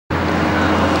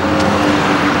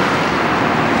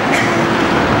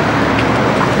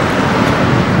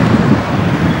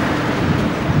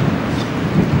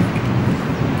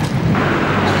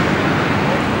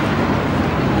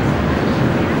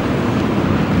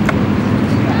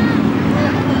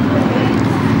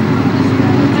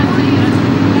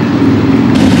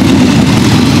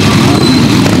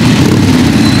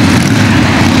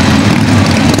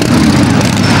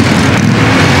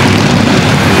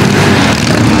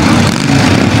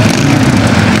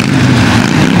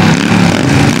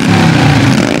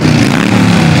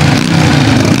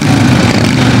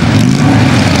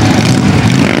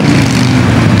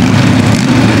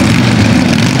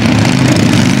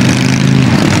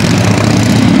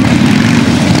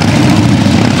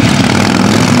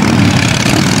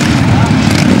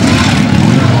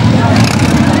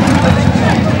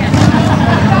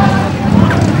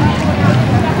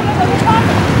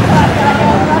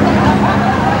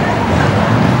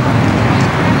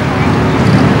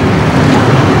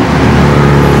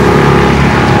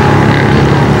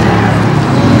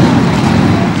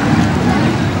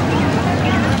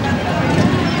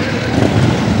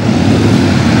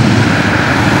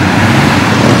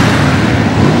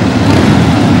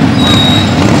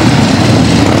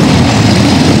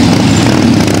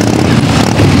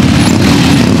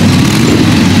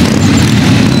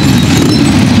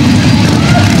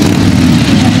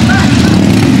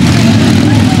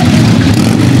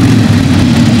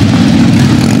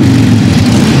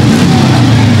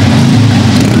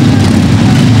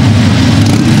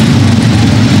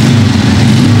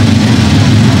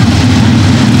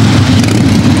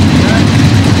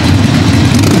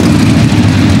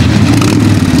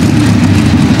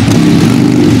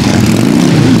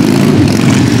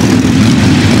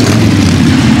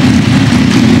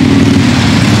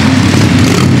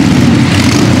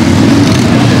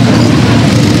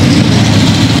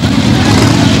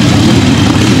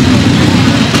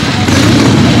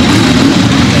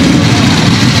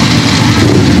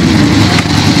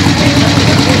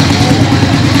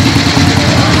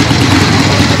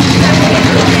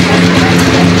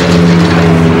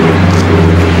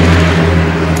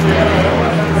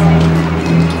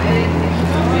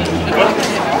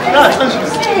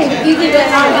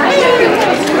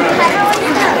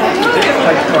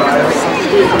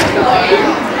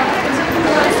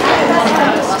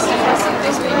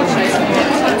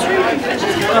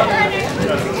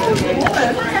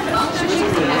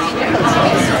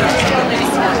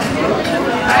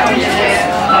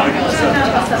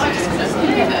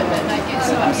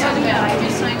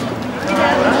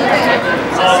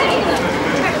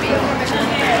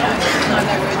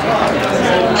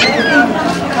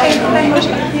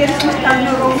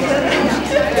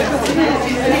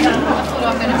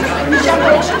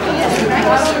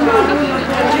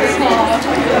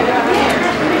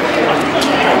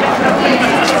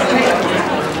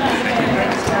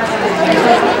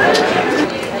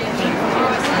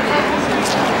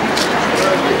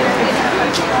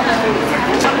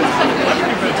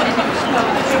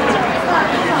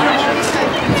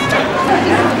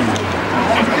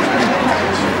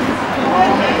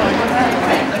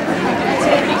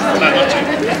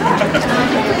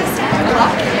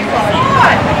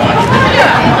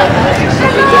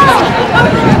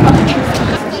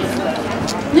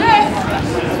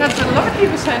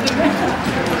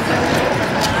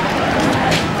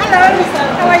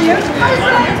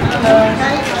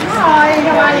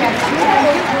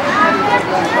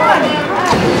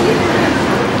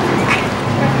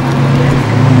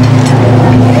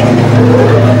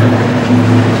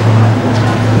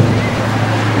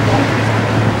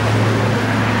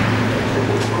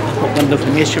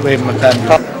Archbishop even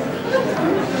McCann.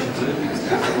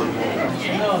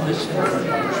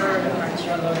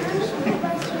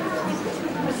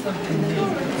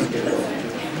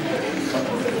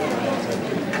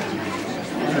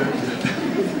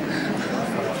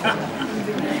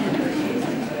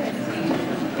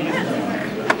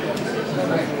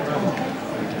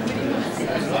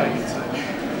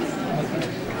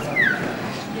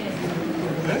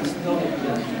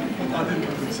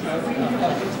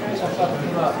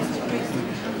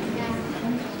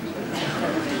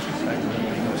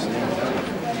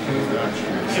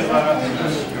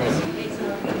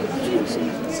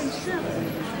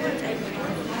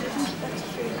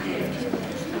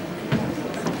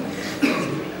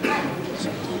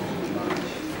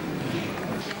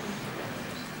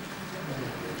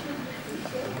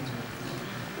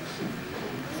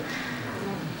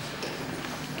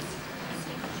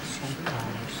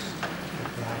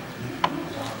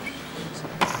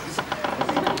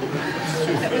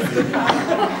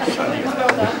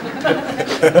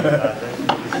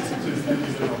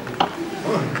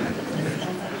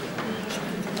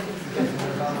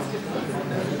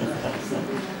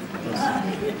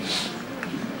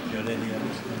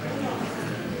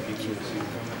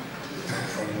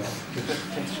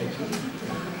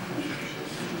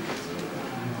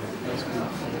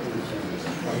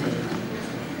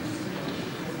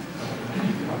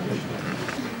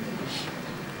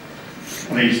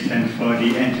 Please stand for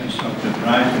the entrance of the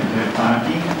bride and her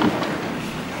party.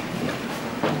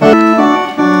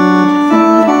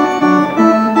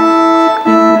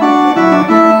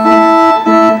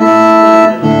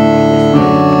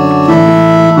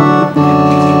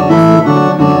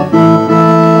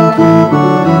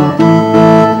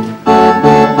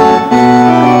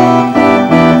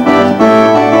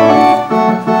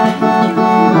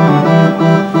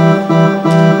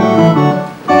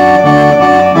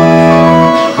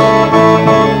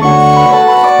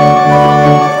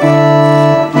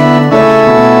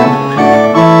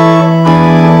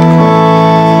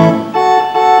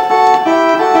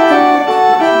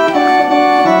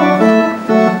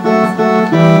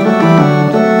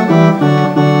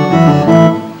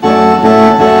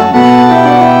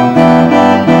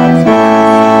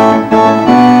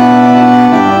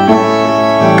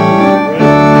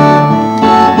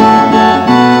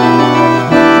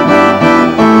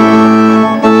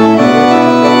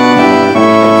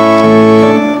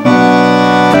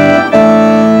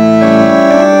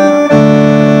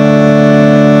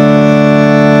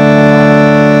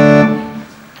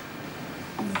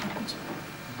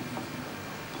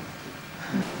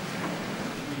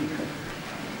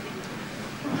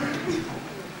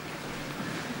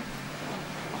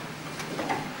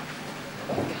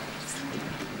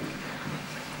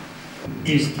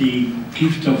 Is the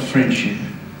gift of friendship.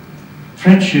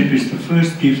 Friendship is the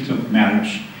first gift of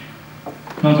marriage,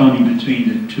 not only between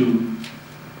the two,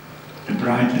 the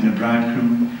bride and the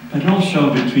bridegroom, but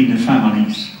also between the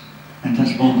families, and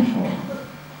that's wonderful.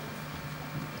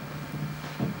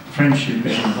 Friendship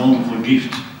is a wonderful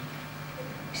gift.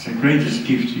 It's the greatest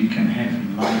gift you can have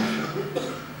in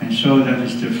life, and so that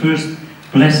is the first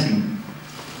blessing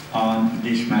on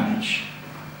this marriage,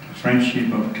 the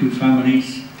friendship of two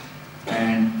families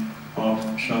and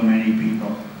of so many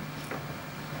people.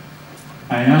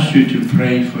 I ask you to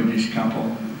pray for this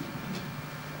couple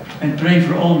and pray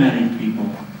for all married people.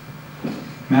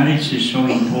 Marriage is so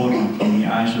important in the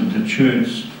eyes of the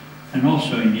church and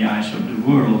also in the eyes of the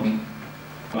world.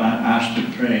 I ask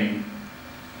to pray.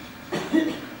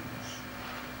 I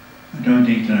don't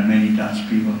think there are many Dutch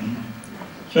people here.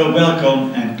 So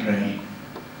welcome and pray.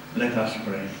 Let us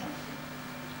pray.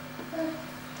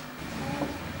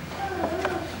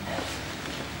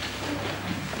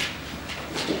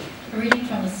 A reading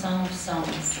from the Song of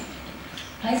Songs.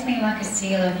 Place me like a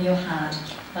seal over your heart,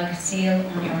 like a seal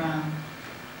on your arm.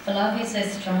 For love is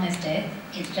as strong as death,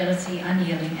 its jealousy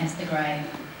unyielding as the grave.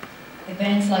 It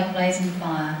burns like blazing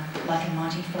fire, like a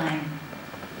mighty flame.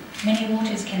 Many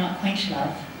waters cannot quench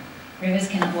love, rivers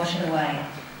cannot wash it away.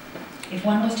 If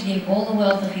one was to give all the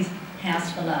wealth of his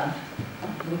house for love,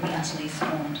 it would be utterly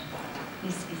scorned.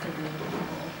 This is the word of the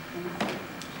Lord.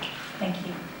 Thank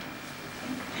you.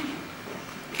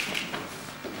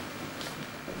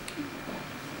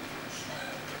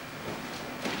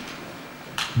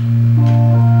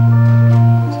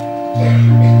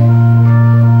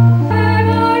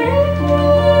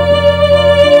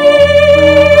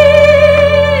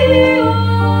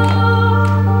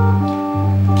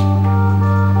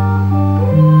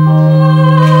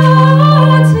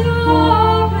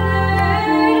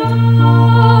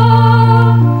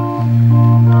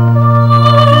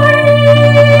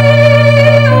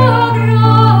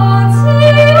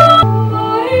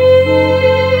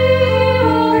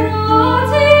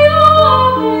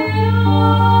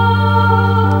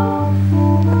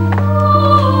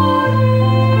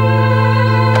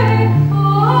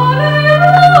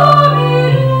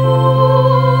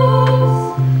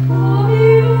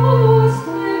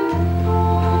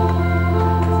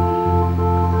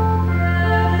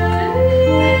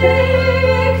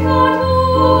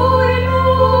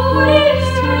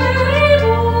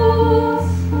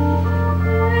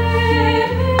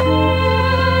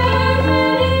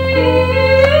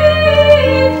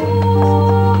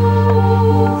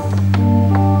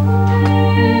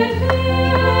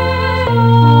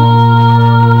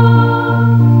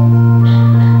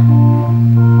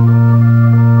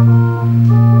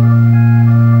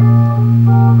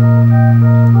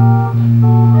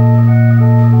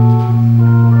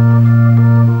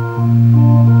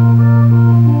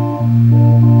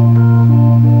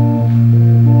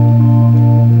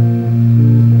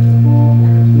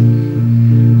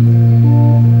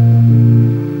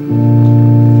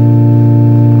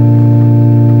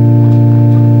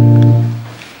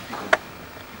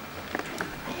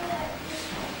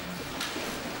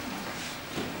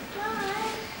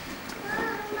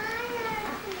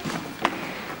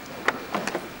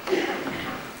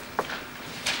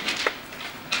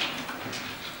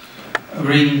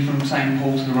 reading from St.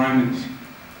 Paul to the Romans.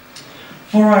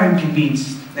 For I am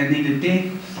convinced that neither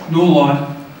death nor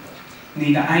life,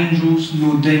 neither angels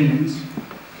nor demons,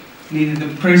 neither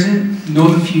the present nor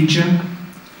the future,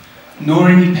 nor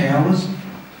any powers,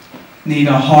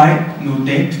 neither height nor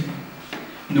depth,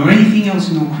 nor anything else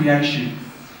in all creation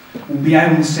will be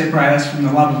able to separate us from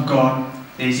the love of God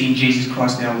that is in Jesus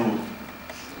Christ our Lord.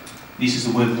 This is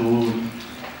the word of the Lord.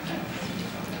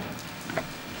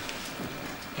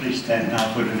 Please stand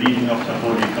now for the reading of the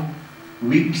Holy Bible.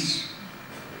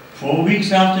 4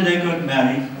 weeks after they got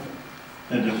married,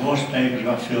 the divorce papers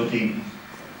were filled in.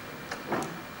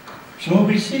 So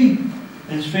we see,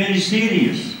 it's very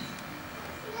serious.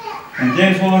 And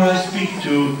therefore I speak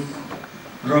to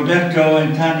Roberto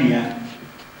and Tanya,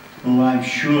 who I'm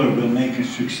sure will make a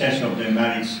success of their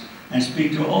marriage, and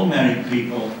speak to all married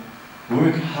people,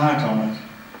 work hard on it.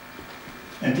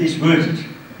 It is worth it.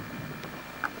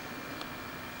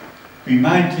 We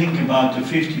might think about the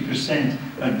 50%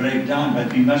 that break down,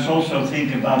 but we must also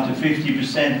think about the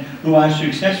 50% who are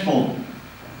successful.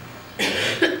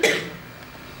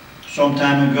 Some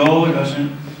time ago, it was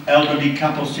an elderly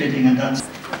couple sitting, and that's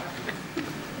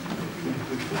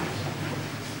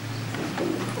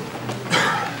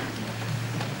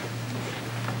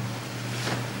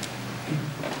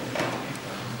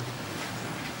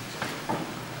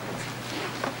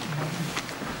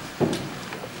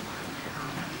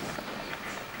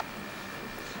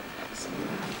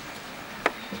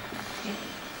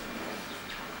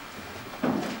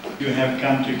you have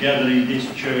come together in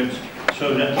this church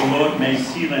so that the Lord may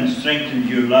seal and strengthen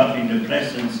your love in the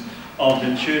presence of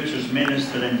the church's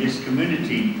minister and this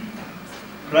community.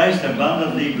 Christ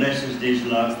abundantly blesses this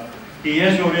love. He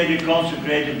has already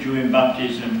consecrated you in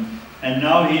baptism, and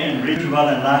now he enriches you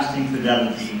and lasting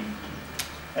fidelity.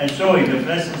 And so in the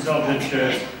presence of the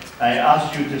church, I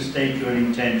ask you to state your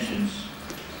intentions.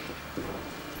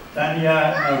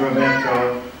 Tanya and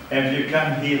Roberto, have you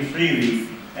come here freely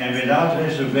and without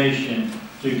reservation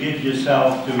to give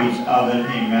yourself to each other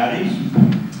in marriage?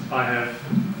 I have.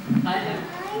 I have.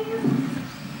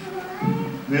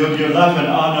 Will you love and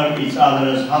honor each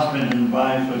other as husband and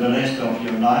wife for the rest of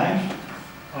your life?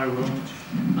 I will.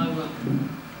 I will.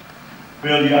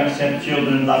 Will you accept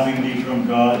children lovingly from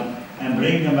God and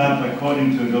bring them up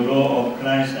according to the law of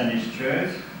Christ and His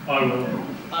church? I will.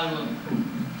 I will.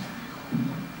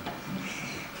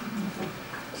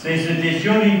 Since it is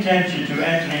your intention to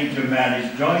enter into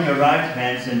marriage, join your right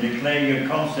hands and declare your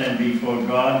consent before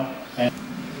God. And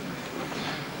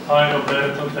I,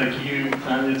 Roberto, take you,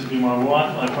 Tanya, to be my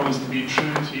wife. I promise to be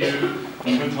true to you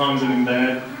in good times and in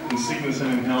bad, in sickness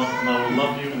and in health, and I will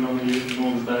love you and honour you in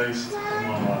all the days of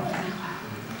my life.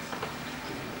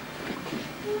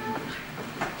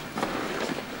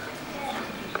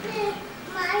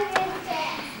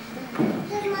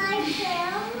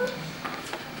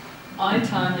 I,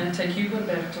 Tanya, take you,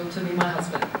 Roberto, to be my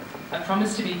husband. I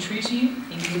promise to be true to you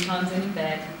in good times and in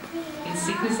bad, in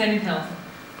sickness and in health,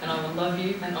 and I will love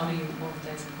you and honour you all the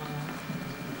days of my life.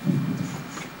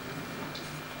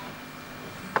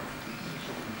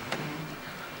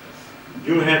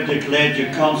 you have declared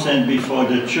your consent before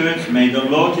the church. May the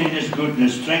Lord in His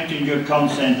goodness strengthen your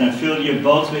consent and fill you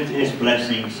both with His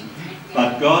blessings.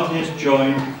 But God has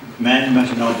joined, man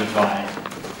must not divide.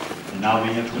 And now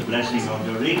we have the blessing of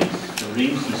the rings. The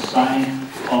rings, the sign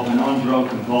of an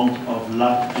unbroken bond of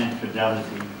love and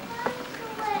fidelity.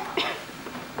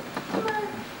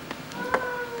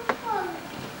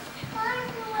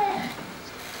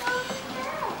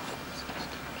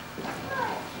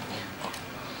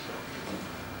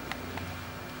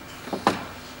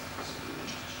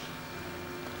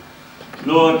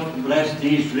 Lord, bless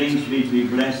these rings which we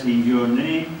bless in your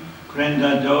name. Grant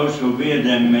that those who wear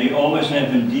them may always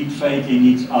have a deep faith in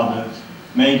each other.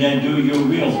 May they do your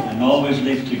will and always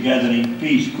live together in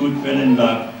peace, goodwill and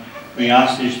love. We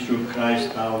ask this through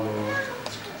Christ our Lord.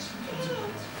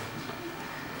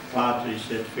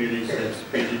 Patris et Filii et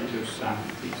Spiritus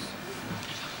Sanctis.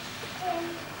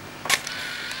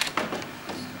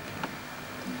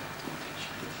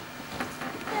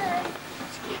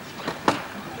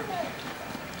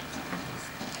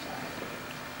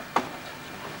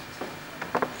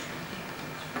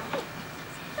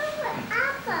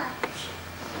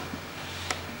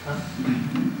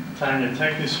 Tanya,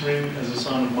 take this ring as a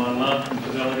sign of my love and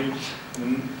fidelity.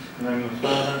 In the name of the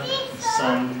Father, the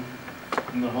Son,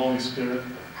 and the Holy Spirit.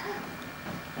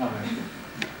 Amen.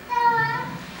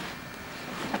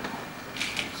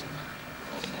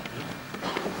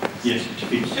 Yes, it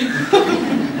fits.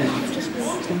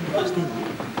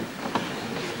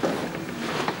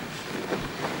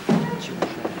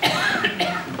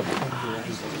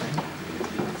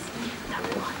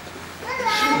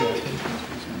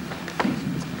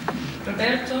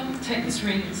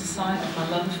 of my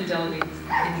love and fidelity in the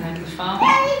name of the Father,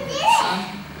 and of the Son,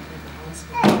 and of the Holy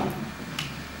Spirit.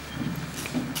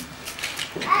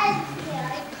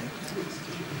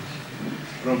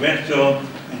 Roberto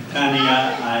and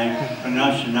Tania, I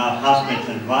pronounce you now husband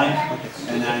and wife,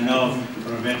 and I know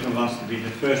Roberto wants to be the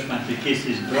first one to kiss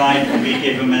his bride, and we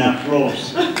give him an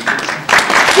applause.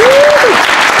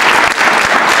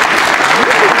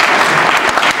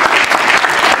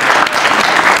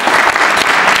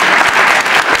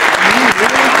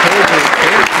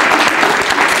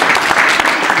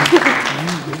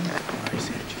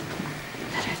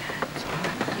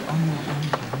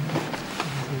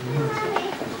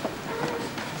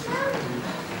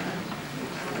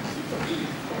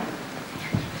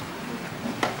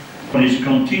 For his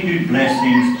continued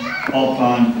blessings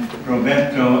upon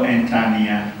Roberto and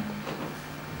Tania.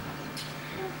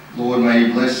 Lord, may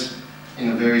you bless in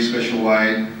a very special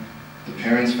way the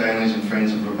parents, families and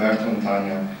friends of Roberto and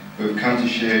Tania who have come to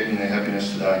share in their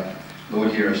happiness today.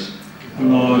 Lord, hear us.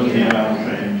 Lord, hear our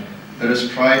prayer. Let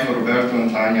us pray for Roberto and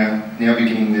Tania now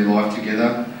beginning their life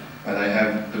together. May they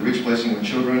have the rich blessing of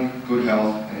children, good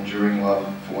health and enduring love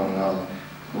for one another.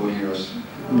 Lord, hear us.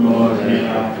 Lord, hear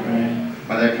our prayer.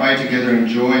 May they pray together in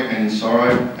joy and in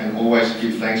sorrow and always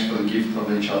give thanks for the gift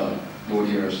of each other. Lord,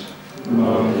 hear us.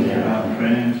 Lord, hear our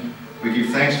prayer. We give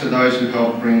thanks to those who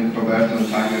helped bring Roberto and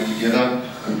Tania together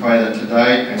and pray that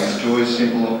today and its joys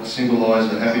symbolise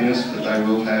the happiness that they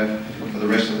will have for the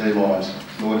rest of their lives.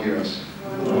 Lord, hear us.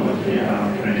 Lord, hear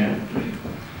our prayer.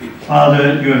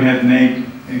 Father, you have made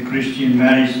a Christian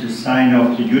marriage the sign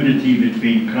of the unity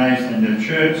between Christ and the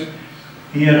Church.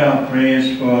 Hear our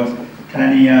prayers for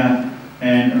Tania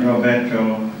and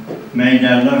Roberto. May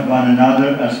they love one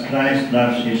another as Christ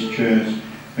loves his Church.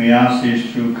 We ask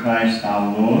this through Christ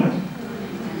our Lord.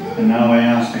 And now I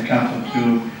ask the couple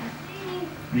to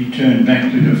return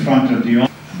back to the front of the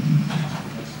altar.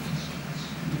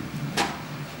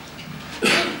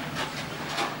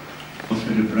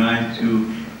 For the bride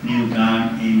to kneel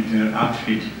down in her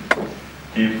outfit.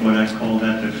 Therefore I call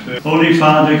that the first. Holy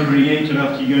Father, creator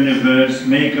of the universe,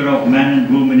 maker of man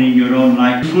and woman in your own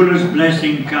light, fullest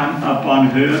blessing come upon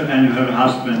her and her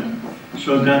husband,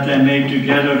 so that they may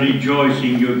together rejoice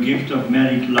in your gift of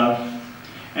married love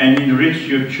and enrich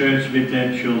your Church with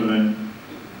their children.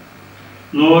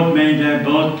 Lord, may they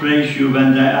both praise you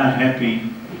when they are happy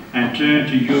and turn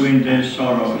to you in their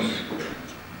sorrows.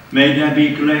 May they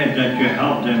be glad that you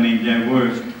help them in their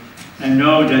work and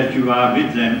know that you are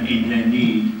with them in their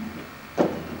need.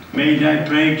 May they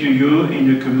pray to you in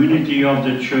the community of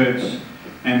the Church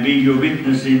and be your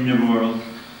witness in the world.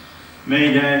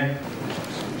 May they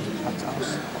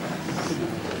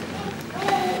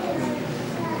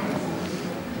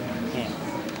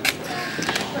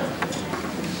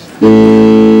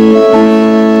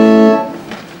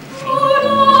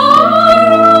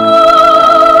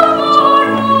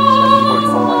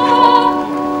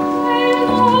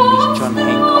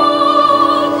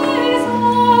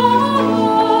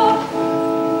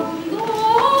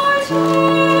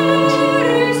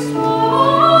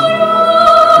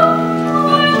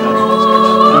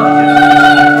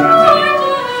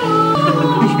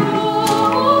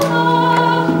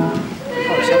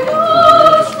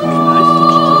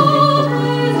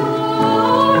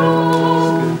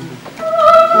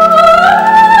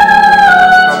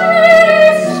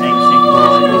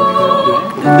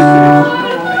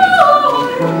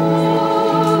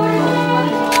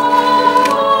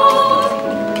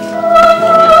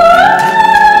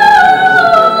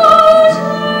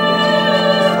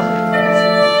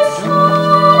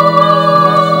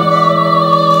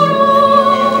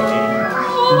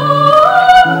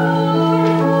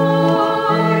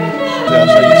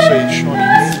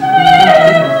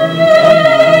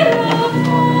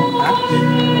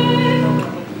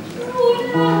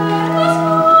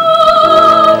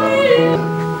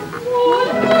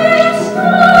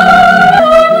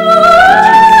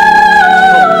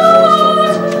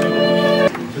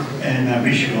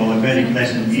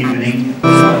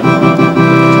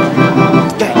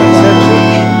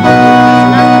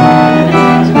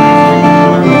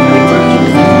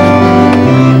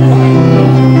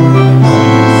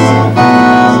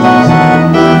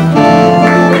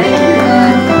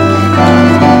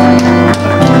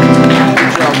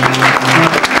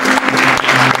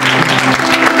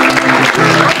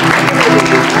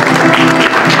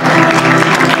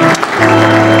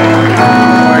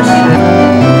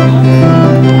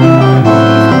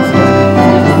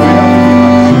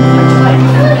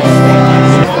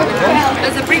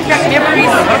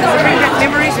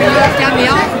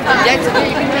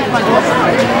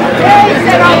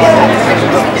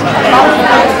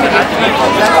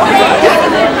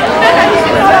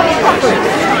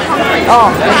Oh,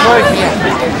 it's working, yeah.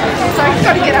 So you've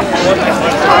got to get up.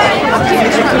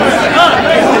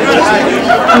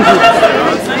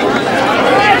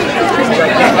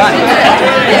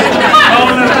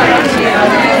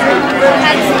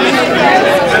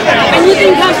 And you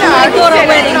didn't come to my daughter's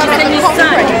wedding to sing his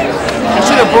son. I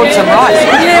should have brought some rice.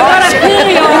 Yeah, what a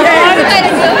pity, all right.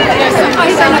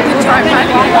 I've done a good time,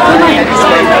 mate.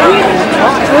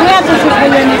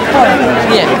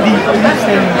 Yeah.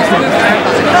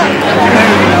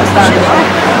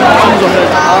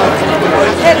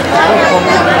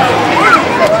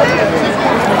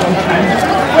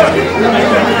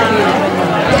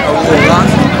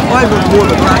 I would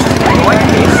water glass like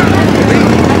this.